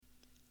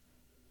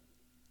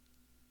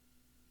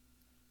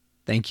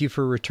Thank you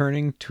for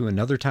returning to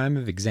another time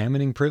of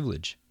examining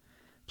privilege.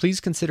 Please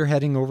consider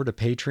heading over to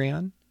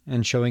Patreon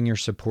and showing your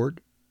support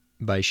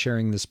by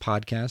sharing this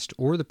podcast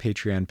or the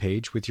Patreon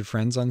page with your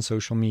friends on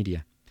social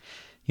media.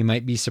 You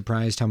might be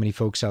surprised how many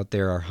folks out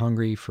there are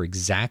hungry for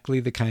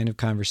exactly the kind of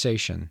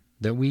conversation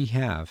that we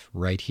have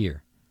right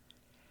here.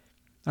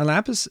 Our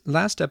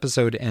last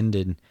episode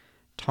ended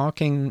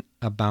talking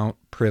about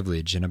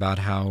privilege and about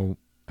how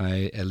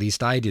I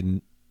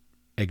didn't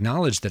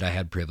acknowledge that I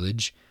had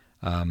privilege,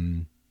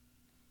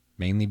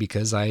 mainly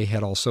because I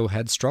had also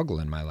had struggle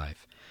in my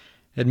life.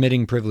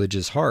 Admitting privilege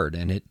is hard,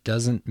 and it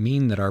doesn't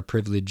mean that our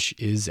privilege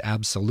is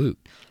absolute.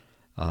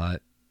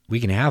 We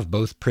can have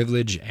both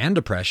privilege and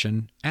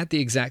oppression at the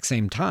exact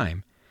same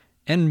time,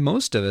 and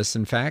most of us,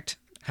 in fact,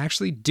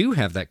 actually do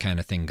have that kind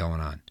of thing going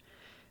on.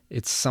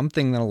 It's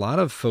something that a lot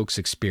of folks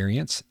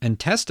experience and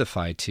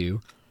testify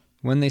to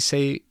when they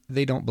say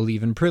they don't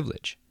believe in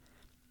privilege.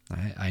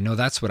 I know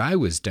that's what I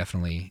was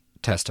definitely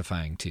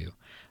testifying to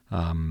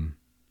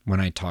when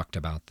I talked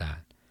about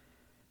that.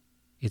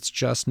 It's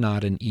just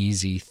not an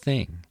easy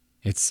thing.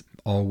 It's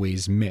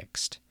always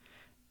mixed.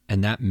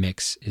 And that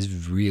mix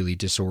is really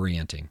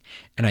disorienting.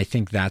 And I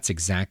think that's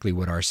exactly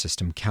what our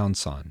system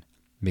counts on.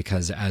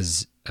 Because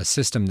as a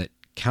system that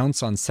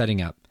counts on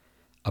setting up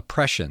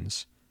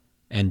oppressions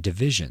and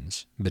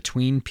divisions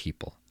between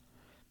people,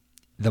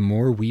 the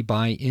more we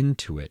buy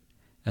into it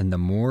and the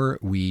more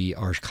we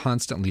are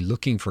constantly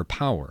looking for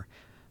power,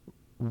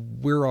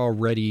 we're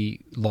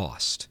already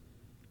lost.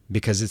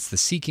 Because it's the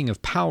seeking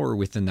of power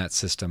within that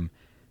system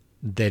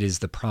that is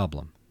the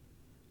problem.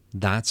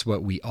 That's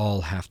what we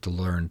all have to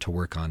learn to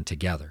work on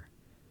together.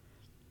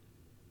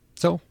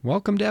 So,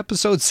 welcome to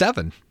episode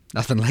 7.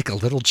 Nothing like a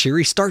little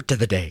cheery start to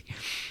the day.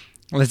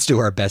 Let's do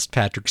our best,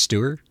 Patrick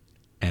Stewart,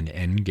 and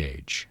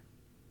engage.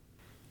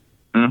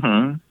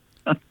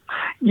 Mm-hmm.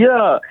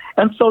 Yeah,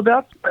 and so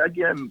that's,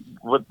 again,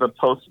 with the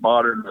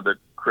postmodern or the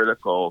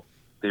critical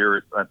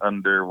theory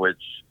under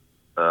which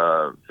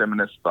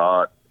feminist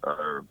thought,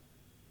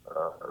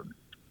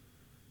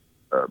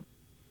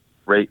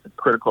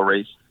 critical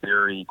race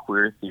theory,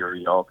 queer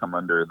theory, all come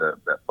under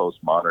that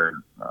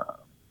postmodern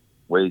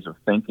ways of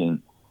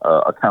thinking,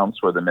 accounts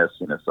for the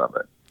messiness of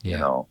it. Yeah. You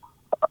know,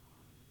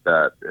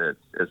 that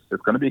it's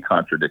going to be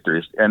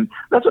contradictory, and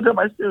that's what I tell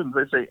my students.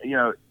 They say, you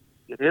know,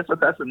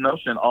 that's a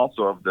notion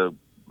also of the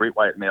great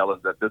white male,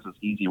 is that this is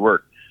easy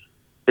work.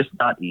 It's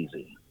not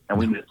easy, and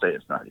we need to say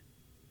it's not easy.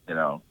 You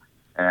know,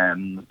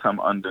 and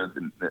come under,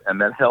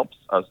 and that helps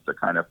us to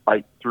kind of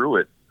fight through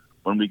it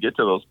when we get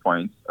to those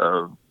points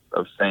of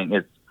saying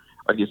it's,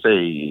 like you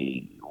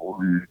say,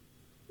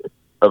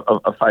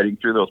 of fighting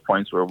through those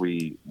points where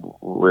we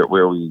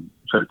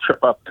sort of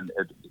trip up and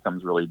it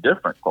becomes really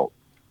difficult.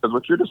 Because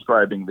what you're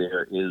describing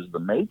there is the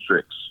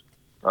matrix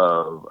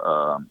of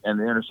and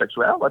the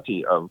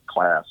intersexuality of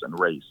class and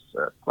race,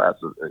 class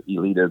of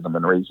elitism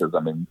and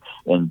racism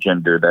and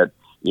gender. That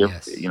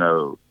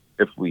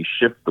if we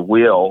shift the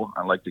wheel,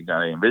 I like to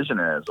kind of envision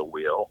it as a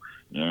wheel,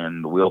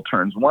 and the wheel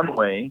turns one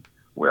way.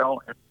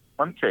 Well, in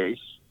one case,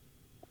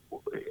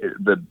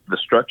 the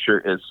structure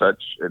is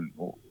such, and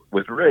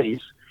with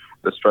race,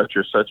 the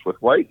structure is such with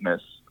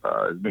whiteness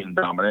is being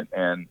dominant,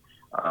 and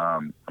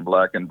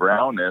black and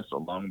brownness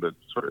along the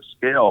sort of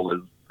scale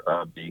is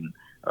being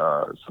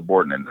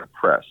subordinate and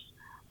oppressed.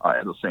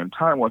 At the same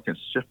time, one can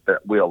shift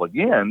that wheel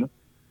again,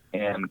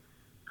 and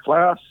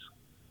class,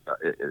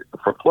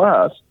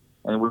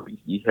 and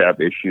you have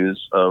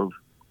issues of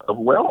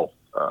wealth,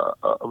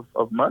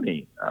 of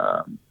money.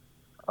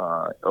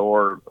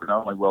 Or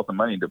not only wealth and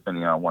money,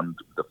 depending on one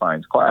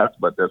defines class,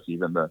 but that's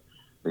even the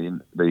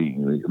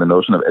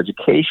notion of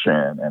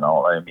education and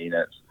all. I mean,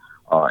 it's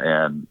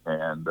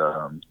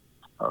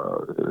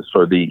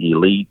sort of the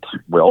elite,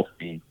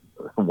 wealthy,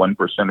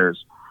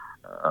 1%ers,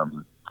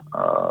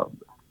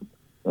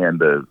 and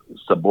the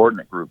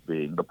subordinate group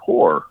being the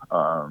poor,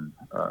 and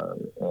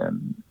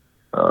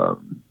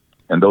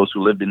those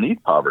who live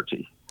beneath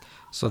poverty.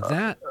 So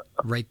that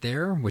right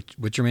there,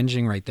 what you're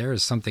mentioning right there,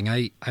 is something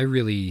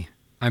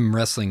I'm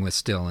wrestling with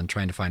still and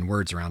trying to find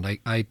words around.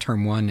 I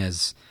term one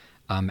as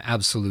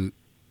absolute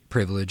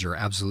privilege or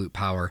absolute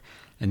power,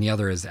 and the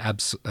other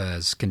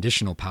as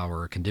conditional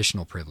power or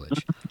conditional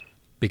privilege,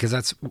 because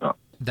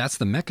that's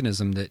the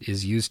mechanism that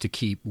is used to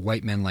keep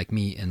white men like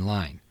me in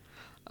line,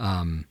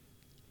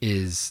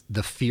 is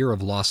the fear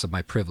of loss of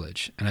my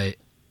privilege. And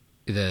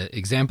the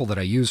example that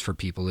I use for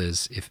people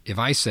is if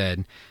I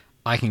said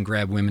I can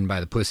grab women by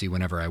the pussy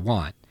whenever I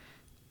want,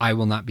 I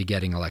will not be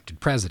getting elected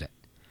president.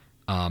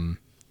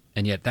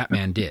 And yet that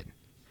man did.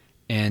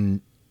 And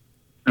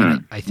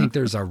I think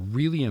there's a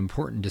really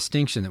important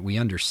distinction that we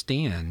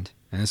understand.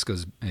 And this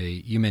goes,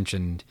 you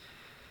mentioned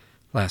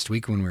last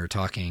week when we were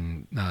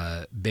talking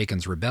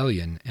Bacon's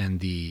Rebellion and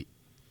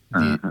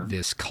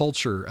this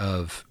culture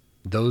of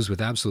those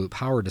with absolute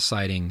power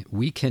deciding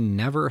we can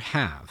never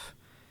have,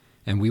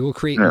 and we will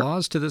create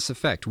laws to this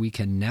effect, we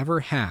can never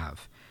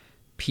have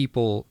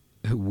people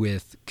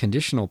with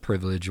conditional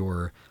privilege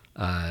or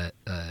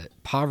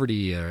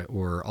poverty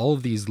or all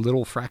of these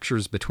little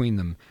fractures between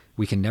them,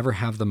 we can never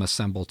have them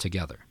assemble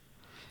together.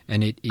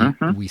 And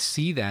Mm-hmm. we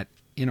see that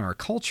in our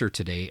culture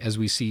today as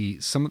we see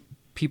some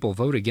people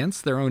vote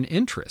against their own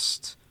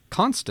interests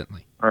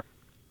constantly.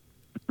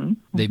 Mm-hmm.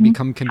 They've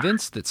become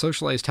convinced that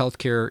socialized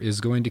healthcare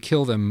is going to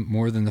kill them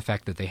more than the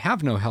fact that they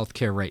have no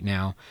healthcare right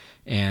now,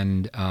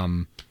 and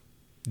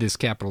this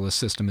capitalist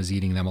system is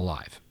eating them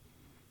alive.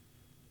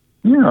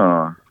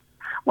 Yeah.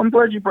 Well, I'm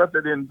glad you brought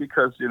that in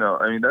because,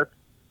 I mean, that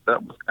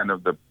was kind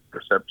of the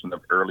perception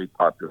of early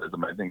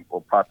populism. I think,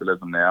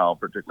 populism now,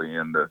 particularly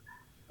in the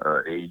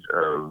age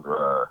of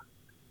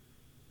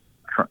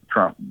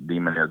Trump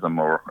demonism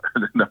or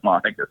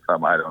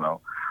demonicism, I don't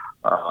know,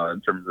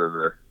 in terms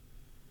of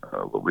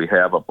what we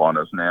have upon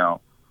us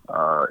now,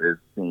 is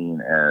seen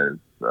as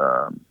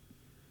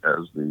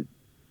the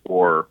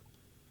poor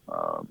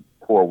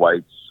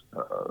whites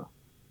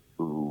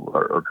who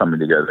are coming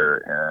together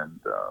and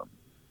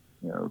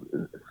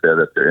say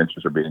that their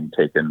interests are being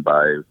taken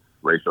by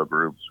racial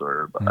groups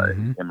or by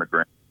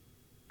immigrants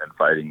and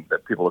fighting.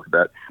 That people look at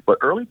that, but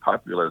early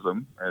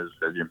populism, as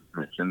you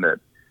mentioned, that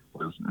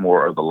was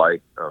more of the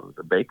like of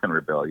the Bacon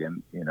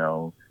Rebellion.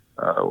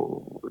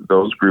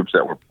 Those groups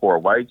that were poor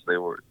whites, they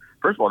were,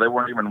 first of all, they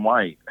weren't even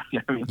white.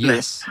 I mean,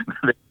 yes,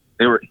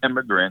 they were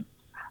immigrants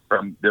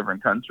from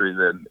different countries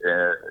and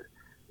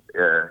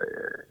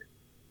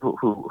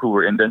who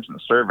were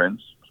indentured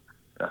servants.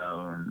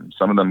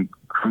 Some of them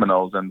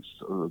criminals and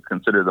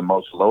considered the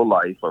most low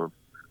life of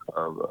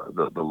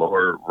the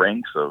lower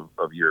ranks of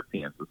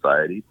European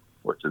society,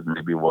 which is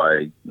maybe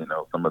why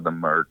some of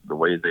them are the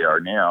way they are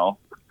now,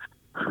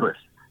 with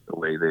the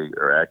way they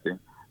are acting.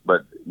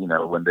 But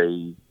when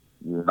they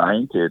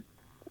united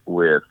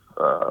with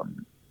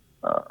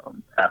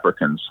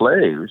African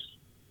slaves,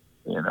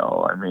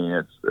 I mean,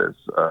 it's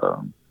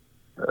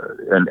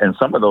and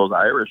some of those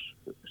Irish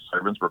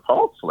servants were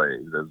called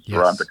slaves, as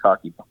Ron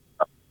Takaki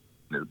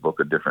in his book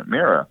A Different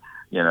Mirror.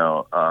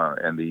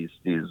 And these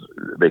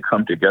they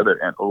come together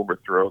and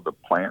overthrow the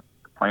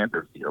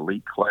planters, the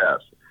elite class.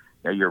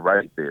 Now, you're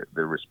right.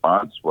 The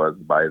response was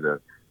by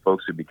the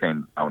folks who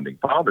became founding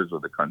fathers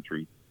of the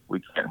country.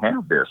 We can't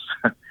have this,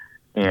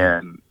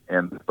 and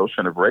the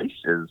notion of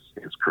race is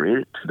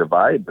created to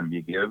divide them.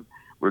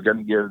 We're going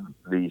to give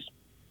these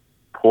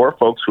poor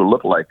folks who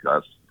look like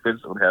us,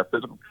 who have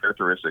physical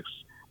characteristics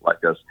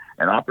like us,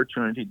 an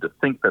opportunity to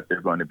think that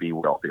they're going to be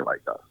wealthy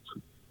like us.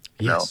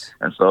 Yes.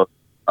 And so,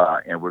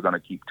 and we're going to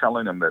keep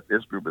telling them that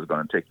this group is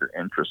going to take your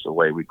interests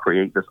away. We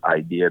create this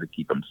idea to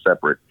keep them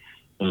separate,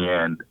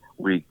 and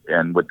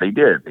what they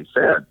did, they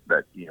said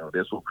that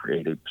this will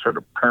create a sort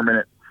of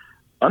permanent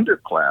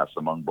underclass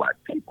among Black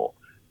people,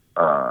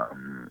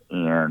 and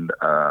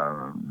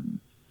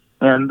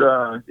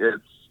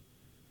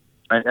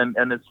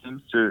it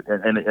seems to,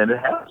 and it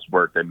has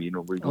worked. I mean,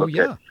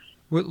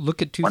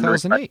 look at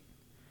 2008.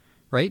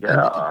 Right? Yeah.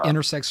 And it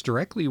intersects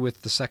directly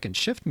with the second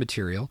shift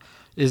material.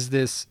 Is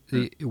this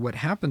what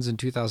happens in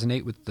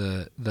 2008 with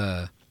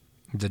the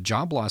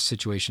job loss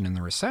situation in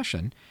the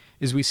recession?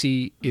 Is we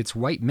see it's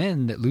white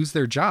men that lose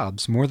their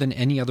jobs more than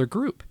any other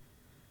group,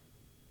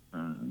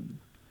 and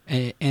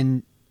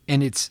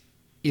it's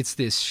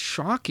this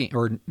shocking,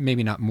 or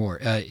maybe not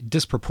more,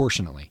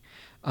 disproportionately,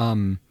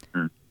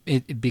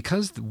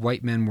 because the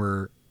white men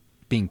were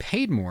being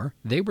paid more.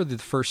 They were the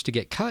first to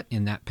get cut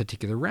in that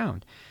particular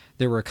round.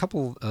 There were a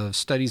couple of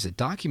studies that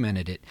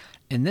documented it.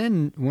 And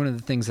then one of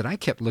the things that I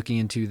kept looking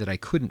into that I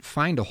couldn't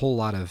find a whole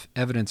lot of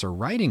evidence or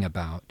writing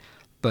about,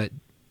 but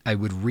I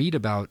would read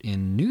about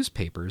in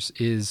newspapers,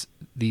 is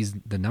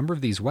the number of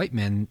these white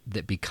men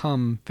that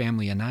become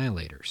family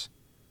annihilators.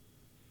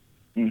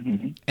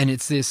 Mm-hmm. And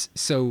it's this,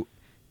 so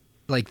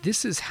like,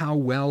 this is how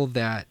well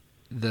that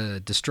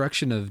the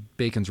destruction of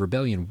Bacon's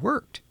Rebellion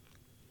worked,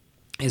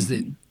 is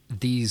that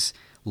these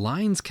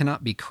lines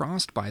cannot be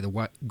crossed by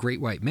the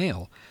great white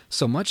male,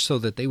 so much so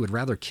that they would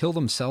rather kill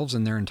themselves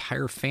and their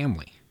entire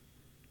family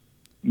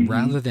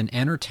rather than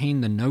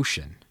entertain the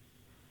notion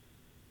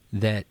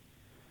that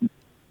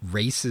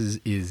racism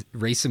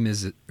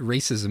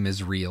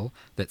is real,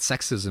 that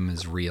sexism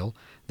is real,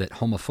 that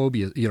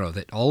homophobia,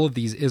 that all of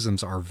these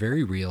isms are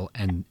very real,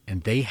 and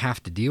they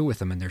have to deal with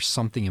them, and there's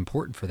something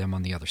important for them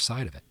on the other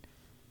side of it.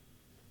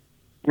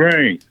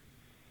 Right.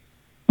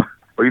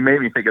 Well, you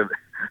made me think of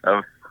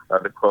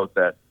the quote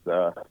that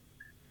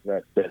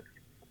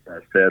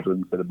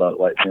Sadwin said about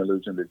white men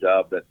losing their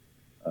job. That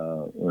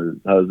how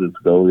does this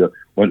go?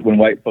 When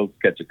white folks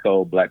catch a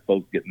cold, Black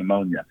folks get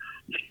pneumonia.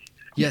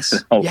 Yes,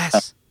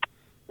 yes.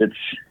 It's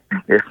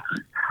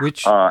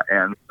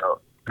and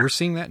we're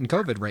seeing that in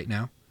COVID right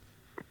now.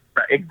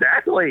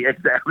 Exactly.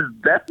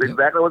 That's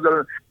exactly what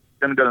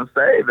I'm going to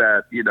say.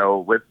 That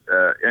with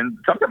and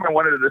sometimes I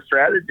wondered the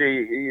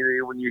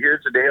strategy when you hear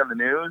today on the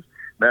news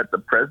that the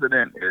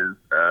president is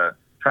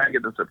trying to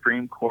get the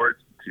Supreme Court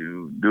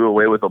to do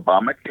away with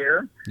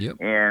Obamacare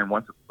and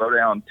wants to slow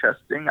down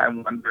testing. I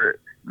wonder,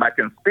 my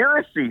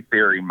conspiracy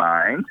theory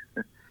mind,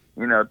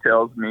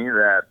 tells me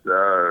that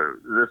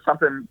there's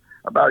something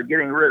about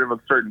getting rid of a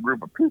certain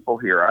group of people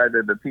here,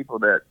 either the people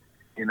that,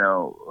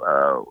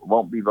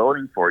 won't be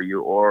voting for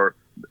you, or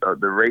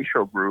the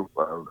racial group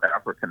of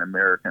African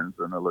Americans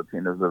and the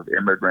Latinos, of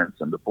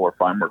immigrants and the poor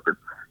farm workers,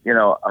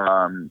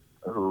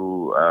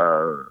 who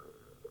are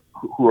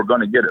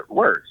going to get it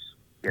worse,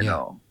 you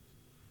know.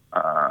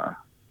 And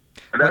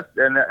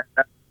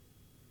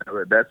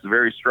that's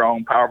very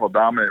strong, powerful,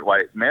 dominant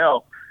white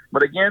male.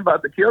 But again,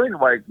 about the killing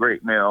white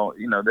great male,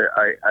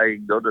 I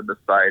go to the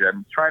site.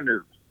 I'm trying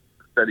to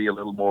study a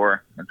little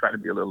more and trying to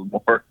be a little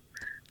more,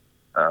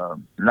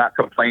 not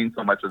complain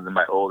so much as in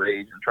my old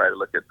age, and try to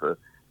look at the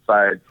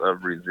sides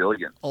of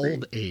resilience.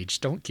 Old age,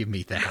 don't give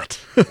me that.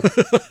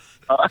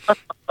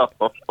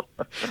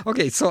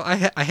 Okay, so I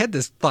had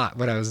this thought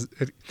when I was.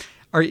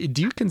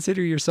 Do you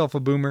consider yourself a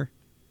boomer?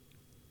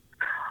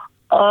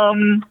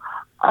 I'm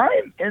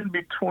in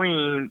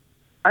between.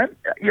 I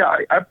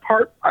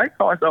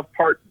call myself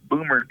part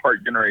boomer and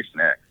part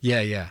Generation X.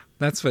 Yeah.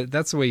 That's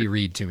the way you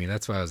read to me.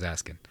 That's why I was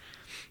asking.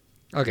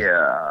 Okay.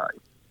 Yeah,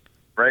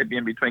 right. Be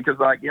in between, because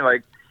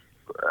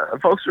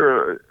folks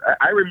are.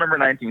 I remember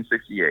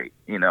 1968.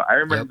 I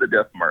remember the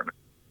death march.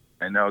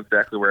 I know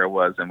exactly where I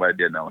was and what I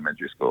did in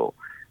elementary school.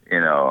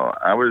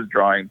 I was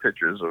drawing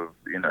pictures of.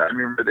 I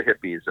remember the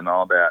hippies and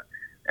all that,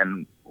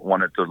 and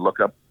wanted to look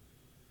up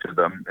to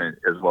them,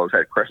 as well as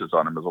had crushes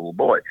on them as a little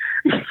boy.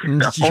 Yep.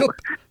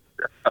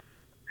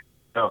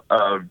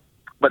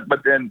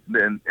 But then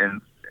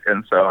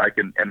so I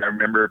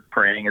remember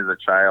praying as a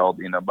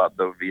child, about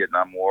the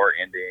Vietnam War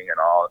ending and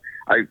all.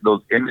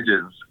 Those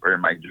images were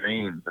in my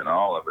dreams, and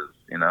all of us,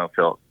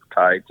 felt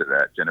tied to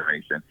that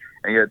generation.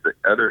 And yet the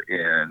other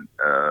end,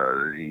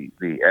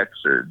 the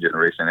X, or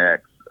Generation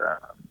X,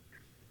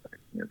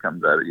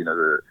 comes out of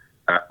the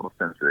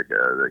Afrocentric,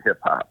 the hip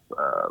hop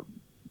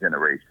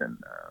generation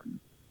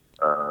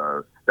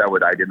that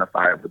would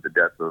identify with the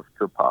death of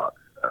Tupac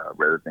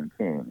rather than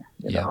King.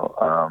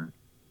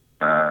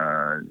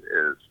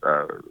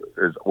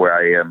 Is where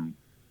I am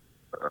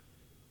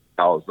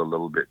housed a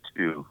little bit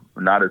too.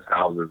 Not as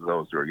housed as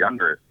those who are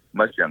younger,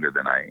 much younger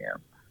than I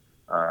am.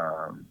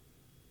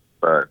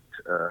 But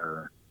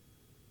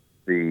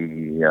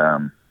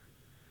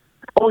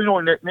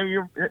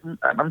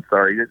I'm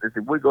sorry.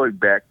 We're going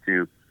back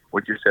to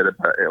what you said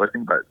about, I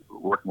think, about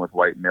working with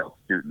white male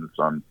students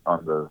on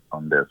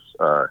this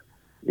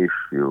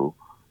issue.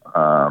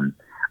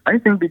 I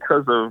think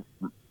because of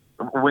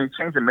when you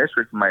change the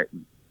metrics,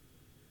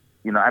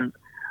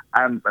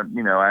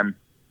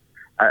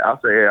 I'll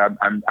say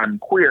I'm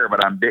queer,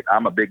 but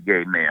I'm a big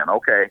gay man.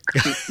 Okay,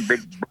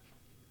 big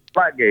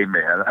black gay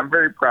man. I'm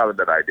very proud of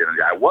that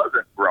identity. I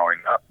wasn't growing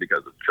up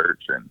because of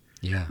church,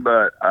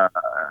 but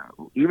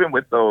even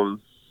with those,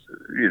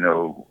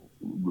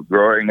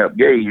 growing up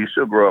gay, you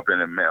still grow up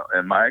in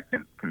my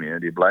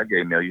community, black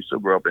gay male. You still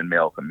grow up in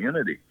male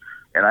community.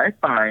 And I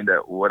find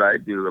that what I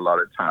do a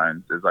lot of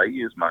times is I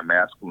use my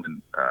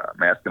masculine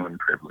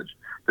privilege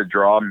to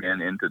draw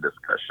men into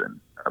discussion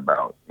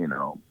about,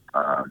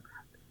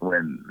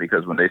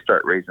 because when they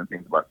start raising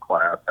things about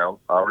class,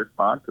 I'll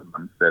respond to them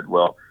and said,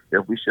 well,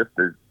 if we shift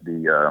the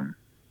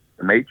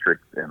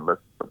matrix and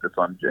let's focus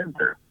on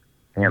gender,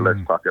 and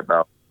let's talk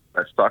about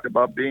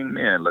being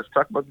men. Let's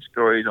talk about the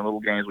stories and little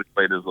games we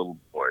played as little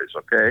boys,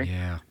 okay?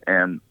 Yeah.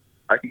 And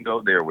I can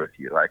go there with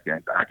you. I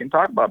can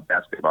talk about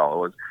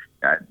basketball.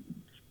 I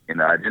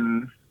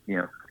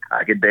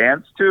could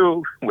dance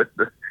too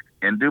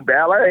and do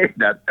ballet,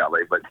 not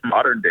ballet, but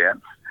modern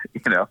dance,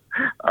 I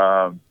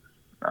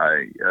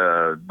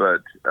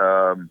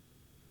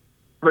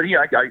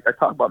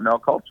talk about male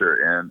culture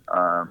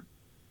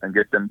and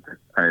get them to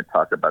kind of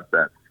talk about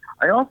that.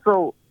 I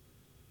also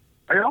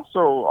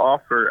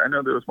offer, I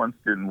know there was one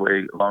student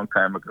a long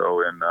time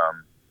ago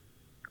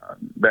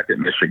back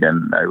in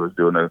Michigan. I was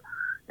doing a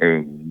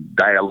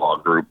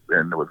dialogue group,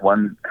 and there was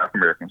one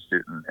African American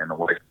student and a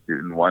white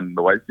student.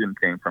 The white student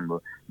came from a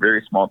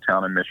very small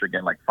town in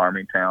Michigan, like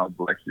farming town.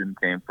 The black student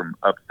came from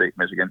upstate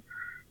Michigan,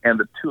 and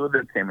the two of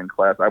them came in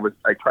class. I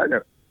tried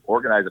to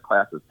organize a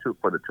class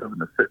for the two of them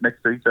to sit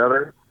next to each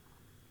other,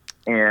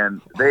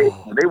 and they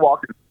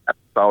walked in and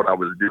saw what I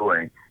was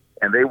doing,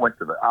 and they went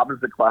to the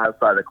opposite side of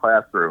the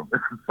classroom.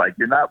 It's like,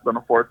 you're not going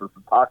to force us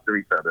to talk to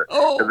each other,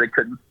 because they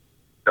couldn't see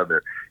each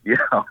other.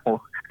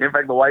 In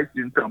fact, the white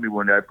student told me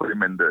when I put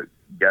him in the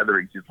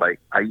gathering, she's like,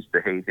 I used to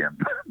hate him.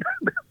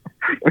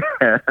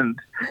 and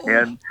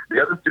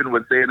the other student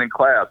would say it in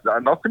class.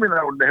 Don't tell me that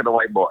I wouldn't hate a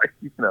white boy,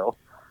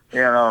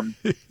 And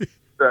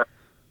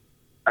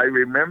I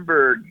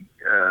remember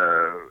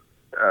there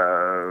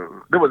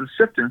was a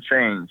shift and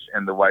change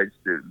in the white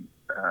student,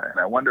 and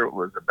I wonder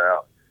what it was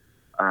about.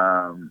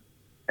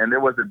 And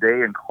there was a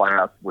day in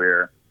class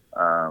where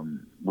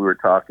we were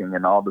talking,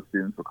 and all the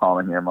students were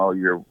calling him, "Oh,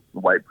 you're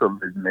white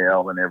privileged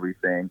male," and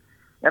everything.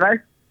 And I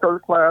told the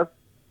class,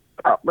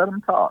 let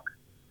him talk.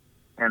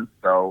 And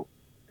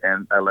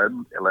I let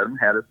him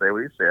have to say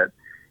what he said.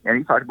 And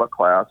he talked about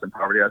class and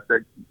poverty. I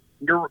said,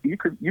 you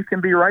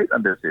can be right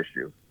on this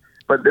issue,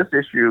 but this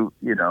issue,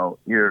 you're not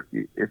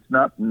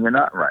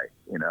right,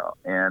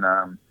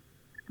 And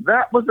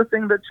that was the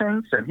thing that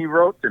changed him. He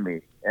wrote to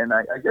me, and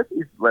I guess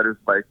these letters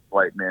by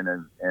white men,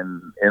 and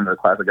in the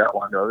class I got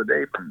one the other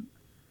day from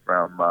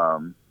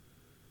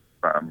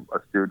from a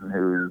student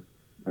who's,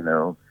 you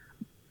know,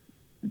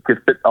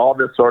 could fit all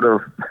this sort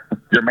of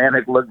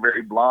Germanic look,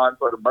 very blonde,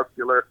 sort of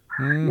muscular,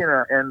 you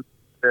know, and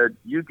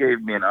you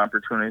gave me an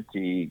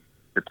opportunity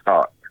to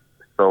talk.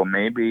 So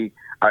maybe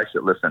I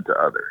should listen to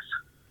others.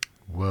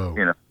 Whoa.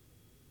 You know,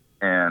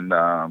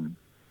 and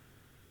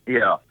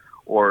yeah,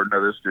 or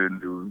another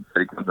student who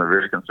said he comes from a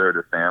very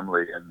conservative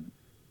family, and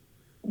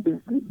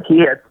he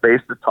had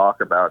space to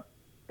talk about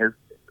his,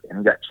 and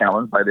he got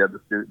challenged by the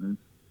other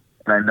students.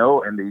 And I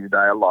know in these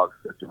dialogue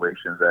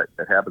situations that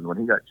happens when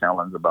he got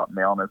challenged about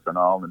maleness and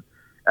all, and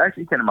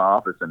actually came to my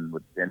office and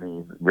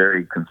he's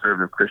very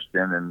conservative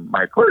Christian, and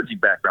my clergy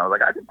background, I was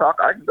like,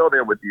 I can go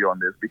there with you on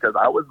this, because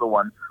I was the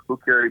one who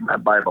carried my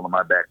Bible in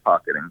my back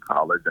pocket in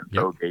college and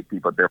told gay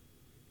people they were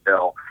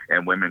hell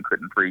and women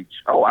couldn't preach.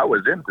 Oh, I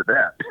was into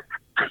that.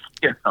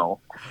 You know,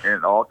 and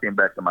it all came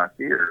back to my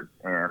fears.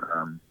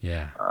 And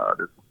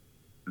this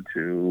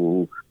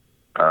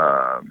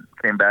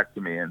came back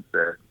to me and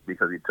said,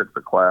 because he took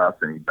the class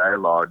and he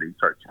dialogued, he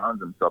started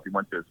challenging himself. He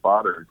went to his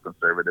father, who's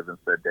conservative, and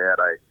said, Dad,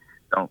 I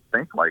don't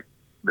think like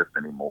this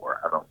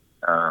anymore. I don't,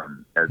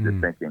 as you're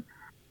thinking.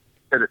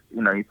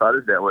 You know, he thought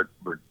his dad would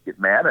get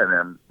mad at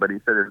him, but he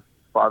said his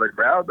father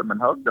grabbed him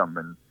and hugged him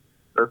and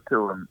says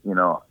to him, you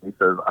know, he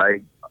says,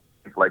 I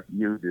think like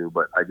you do,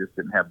 but I just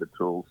didn't have the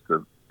tools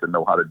to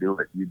know how to do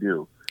it. You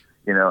do,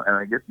 you know, and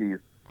I get these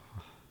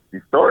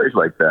stories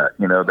like that,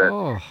 you know,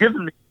 that gives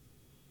me,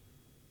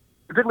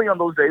 particularly on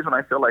those days when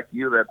I feel like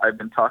you, that I've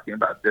been talking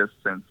about this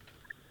since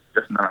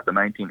just not the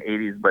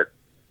 1980s, but,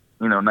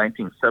 you know,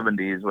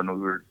 1970s, when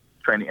we were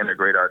trying to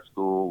integrate our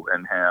school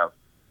and have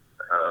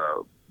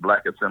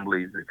black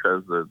assemblies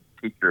because the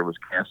teacher was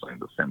canceling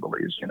the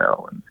assemblies, you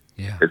know, and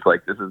it's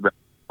like, this has been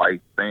a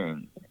fight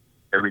thing.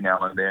 Every now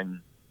and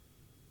then,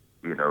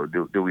 you know,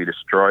 do we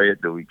destroy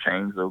it? Do we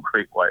change the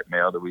great white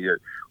male?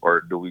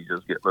 Or do we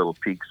just get little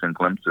peeks and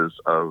glimpses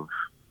of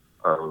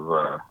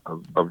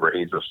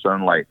rays of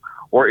sunlight?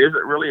 Or is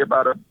it really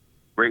about a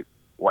great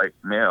white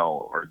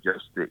male, or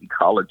just the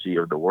ecology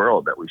of the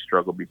world that we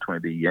struggle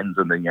between the yins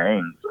and the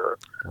yangs?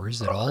 Or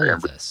is it all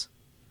of this?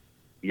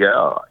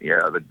 Yeah,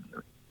 the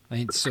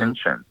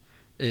tension.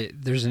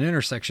 There's an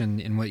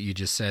intersection in what you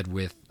just said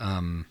with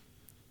the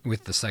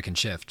second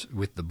shift,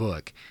 with the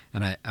book,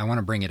 and I want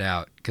to bring it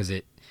out because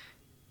it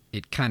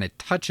kind of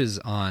touches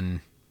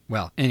on,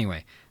 well,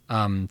 anyway,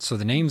 so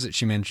the names that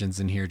she mentions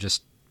in here,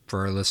 just for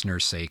our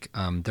listeners' sake,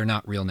 they're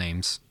not real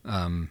names.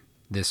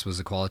 This was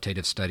a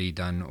qualitative study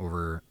done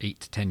over 8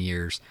 to 10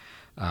 years,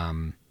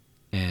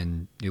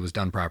 and it was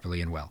done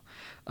properly and well.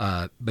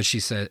 But she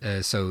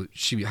said, so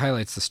she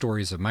highlights the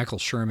stories of Michael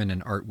Sherman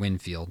and Art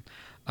Winfield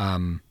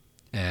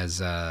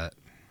as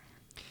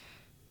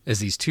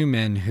these two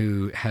men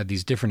who had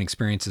these different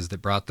experiences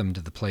that brought them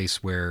to the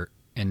place where,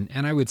 and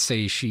I would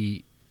say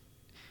she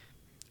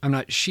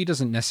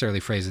doesn't necessarily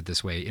phrase it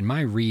this way. In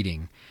my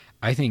reading,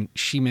 I think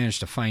she managed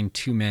to find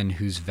two men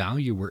whose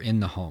value were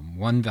in the home.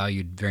 One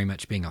valued very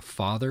much being a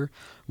father.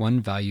 One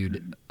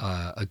valued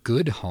a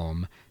good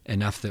home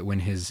enough that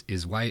when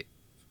his wife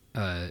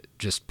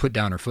just put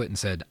down her foot and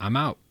said, "I'm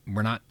out.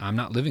 I'm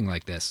not living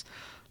like this,"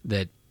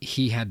 that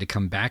he had to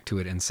come back to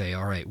it and say,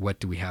 "All right,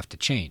 what do we have to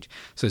change?"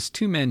 So it's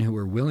two men who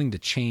were willing to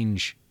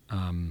change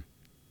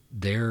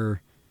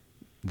their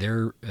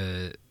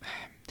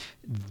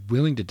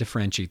willing to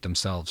differentiate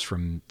themselves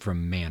from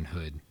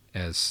manhood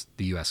as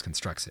the U.S.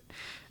 constructs it.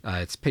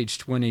 It's page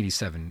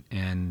 187,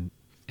 and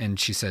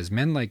she says,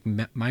 men like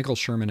Michael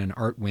Sherman and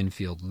Art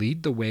Winfield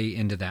lead the way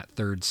into that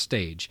third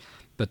stage,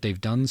 but they've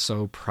done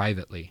so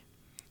privately.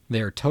 They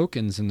are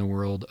tokens in the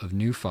world of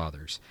new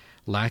fathers,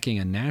 lacking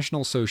a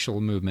national social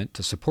movement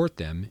to support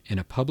them in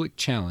a public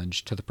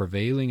challenge to the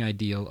prevailing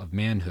ideal of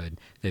manhood.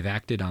 They've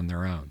acted on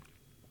their own.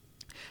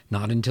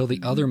 Not until the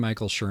other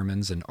Michael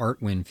Shermans and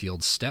Art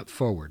Winfields step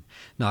forward,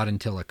 not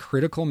until a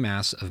critical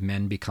mass of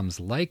men becomes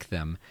like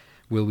them,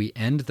 will we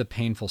end the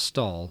painful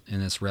stall in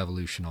this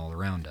revolution all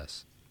around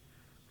us.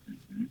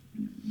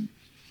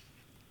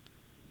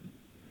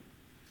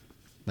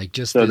 Like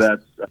just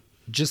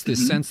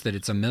this sense that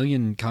it's a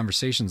million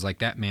conversations like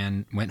that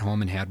man went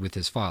home and had with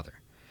his father,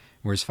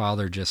 where his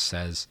father just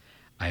says,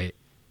 I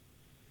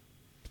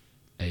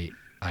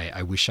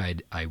wish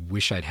I'd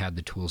had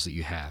the tools that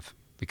you have,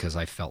 because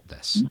I felt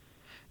this.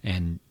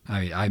 And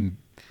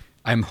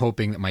I'm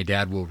hoping that my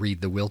dad will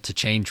read The Will to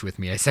Change with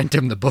me. I sent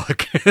him the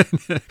book.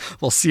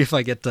 We'll see if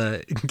I get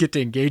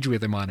to engage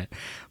with him on it.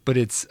 But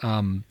it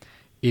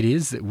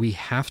is that we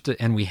have to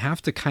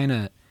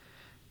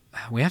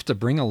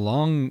bring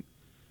along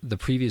the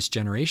previous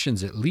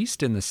generations, at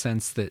least in the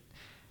sense that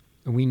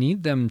we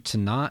need them to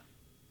not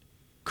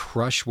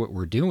crush what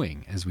we're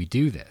doing as we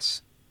do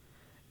this.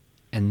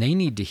 And they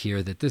need to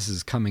hear that this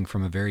is coming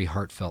from a very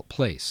heartfelt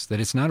place, that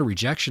it's not a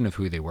rejection of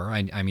who they were.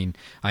 I mean,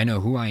 I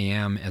know who I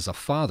am as a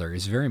father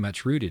is very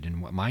much rooted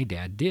in what my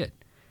dad did.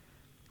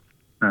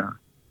 You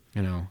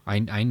know,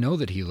 I know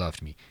that he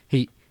loved me.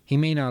 He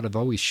may not have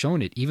always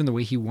shown it even the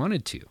way he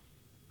wanted to.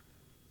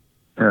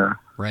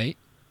 Right?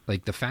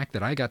 Like the fact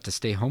that I got to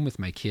stay home with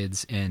my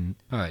kids and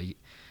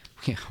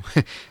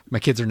my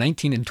kids are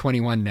 19 and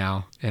 21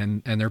 now,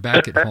 and they're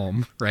back at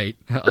home, right?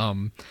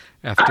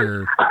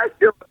 After I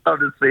still love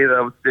to see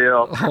them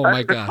still. Oh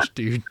my gosh,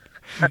 dude.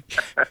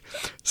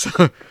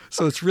 So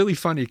it's really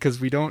funny because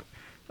we don't.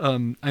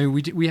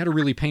 We had a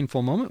really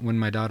painful moment when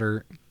my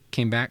daughter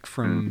came back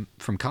from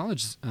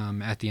college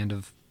at the end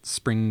of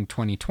spring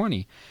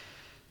 2020,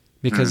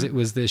 because it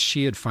was this,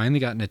 she had finally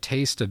gotten a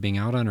taste of being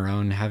out on her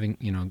own,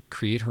 having,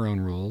 create her own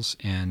rules.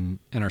 And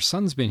our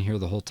son's been here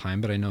the whole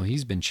time, but I know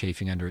he's been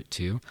chafing under it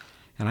too.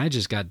 And I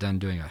just got done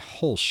doing a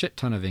whole shit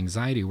ton of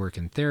anxiety work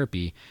and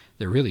therapy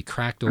that really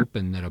cracked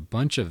open that a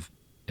bunch of,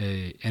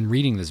 and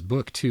reading this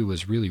book too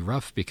was really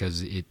rough,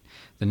 because the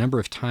number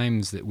of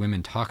times that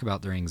women talk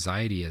about their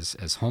anxiety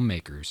as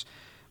homemakers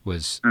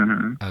was,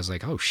 I was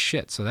like, oh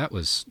shit. So that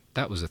was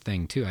a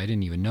thing too. I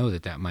didn't even know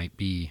that might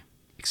be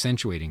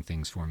accentuating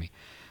things for me.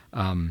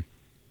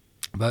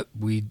 But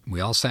we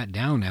all sat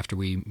down after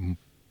we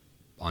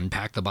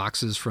unpacked the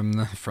boxes from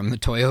the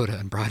Toyota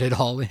and brought it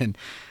all in.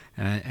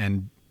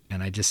 And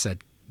I just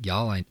said,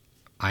 y'all,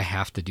 I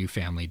have to do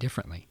family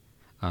differently.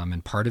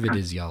 And part of it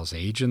is y'all's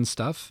age and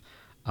stuff.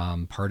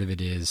 Part of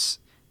it is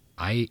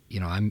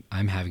I'm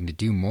having to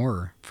do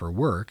more for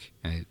work.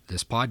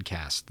 This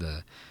podcast,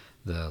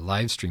 the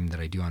live stream that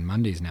I do on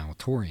Mondays now with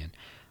Torian,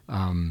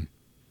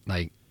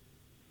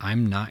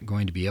 I'm not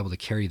going to be able to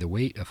carry the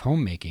weight of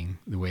homemaking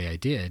the way I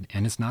did,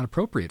 and it's not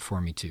appropriate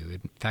for me to.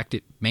 In fact,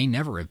 it may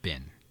never have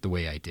been the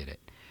way I did it,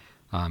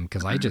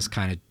 because I just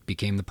kind of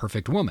became the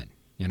perfect woman,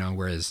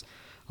 whereas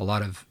a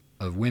lot of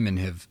women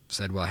have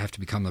said, well, I have to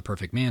become the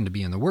perfect man to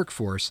be in the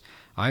workforce.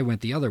 I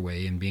went the other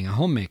way in being a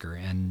homemaker,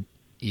 and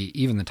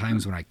even the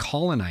times when I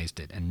colonized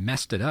it and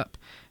messed it up,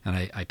 and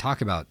I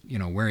talk about,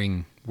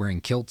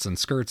 wearing kilts and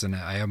skirts, and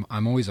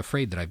I'm always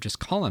afraid that I've just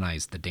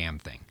colonized the damn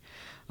thing.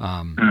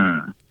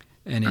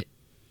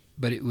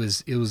 But it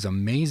was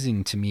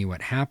amazing to me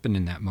what happened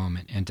in that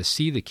moment, and to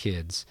see the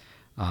kids,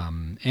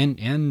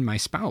 and my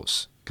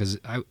spouse, because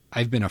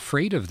I've been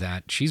afraid of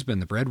that. She's been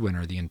the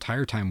breadwinner the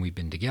entire time we've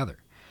been together.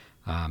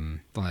 The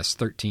last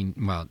 13,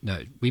 well,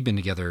 no, we've been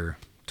together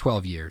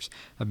 12 years.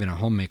 I've been a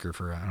homemaker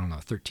for,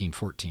 13,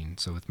 14.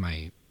 So with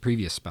my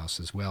previous spouse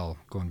as well,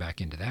 going back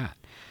into that.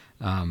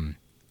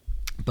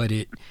 But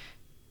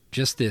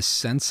just this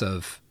sense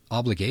of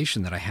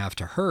obligation that I have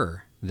to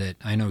her, that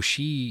I know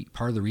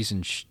part of the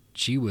reason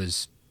she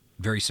was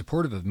very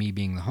supportive of me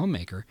being the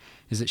homemaker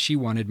is that she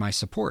wanted my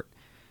support.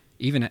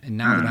 Even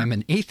now that I'm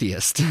an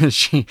atheist,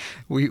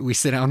 we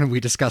sit down and we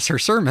discuss her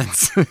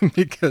sermons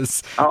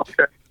because,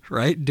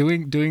 right,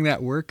 doing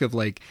that work of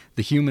like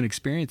the human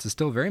experience is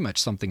still very much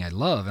something I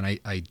love, and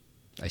I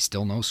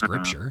still know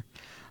scripture.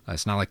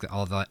 It's not like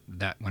all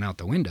that went out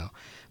the window,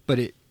 but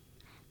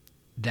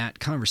that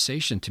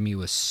conversation to me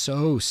was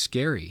so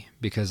scary,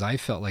 because I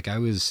felt like I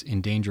was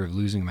in danger of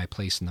losing my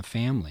place in the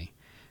family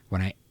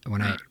when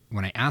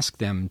I asked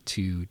them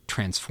to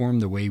transform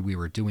the way we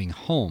were doing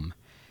home,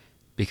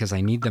 because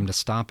I need them to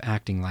stop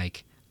acting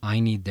like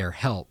I need their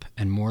help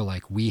and more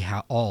like we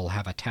all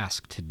have a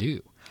task to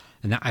do.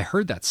 And I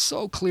heard that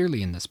so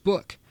clearly in this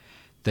book,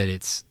 that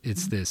it's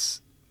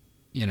this,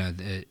 in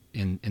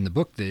the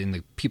book, in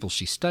the people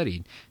she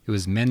studied, it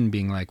was men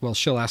being like, well,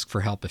 she'll ask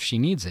for help if she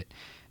needs it.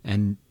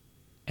 And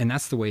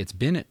that's the way it's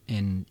been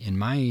in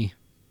my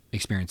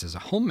experience as a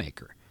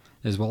homemaker,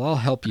 is, well, I'll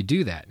help you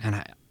do that.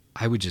 And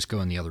I would just go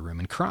in the other room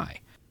and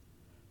cry.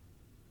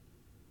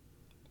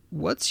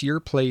 What's your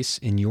place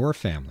in your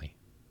family?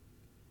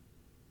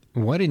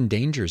 What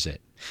endangers it?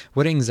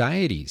 What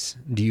anxieties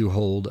do you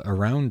hold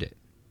around it?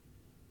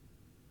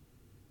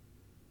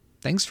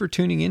 Thanks for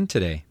tuning in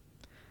today.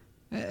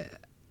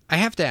 I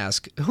have to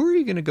ask, who are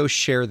you going to go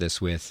share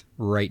this with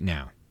right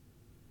now?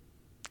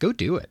 Go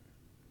do it.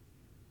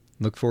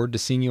 Look forward to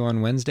seeing you on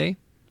Wednesday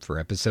for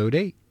episode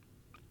 8.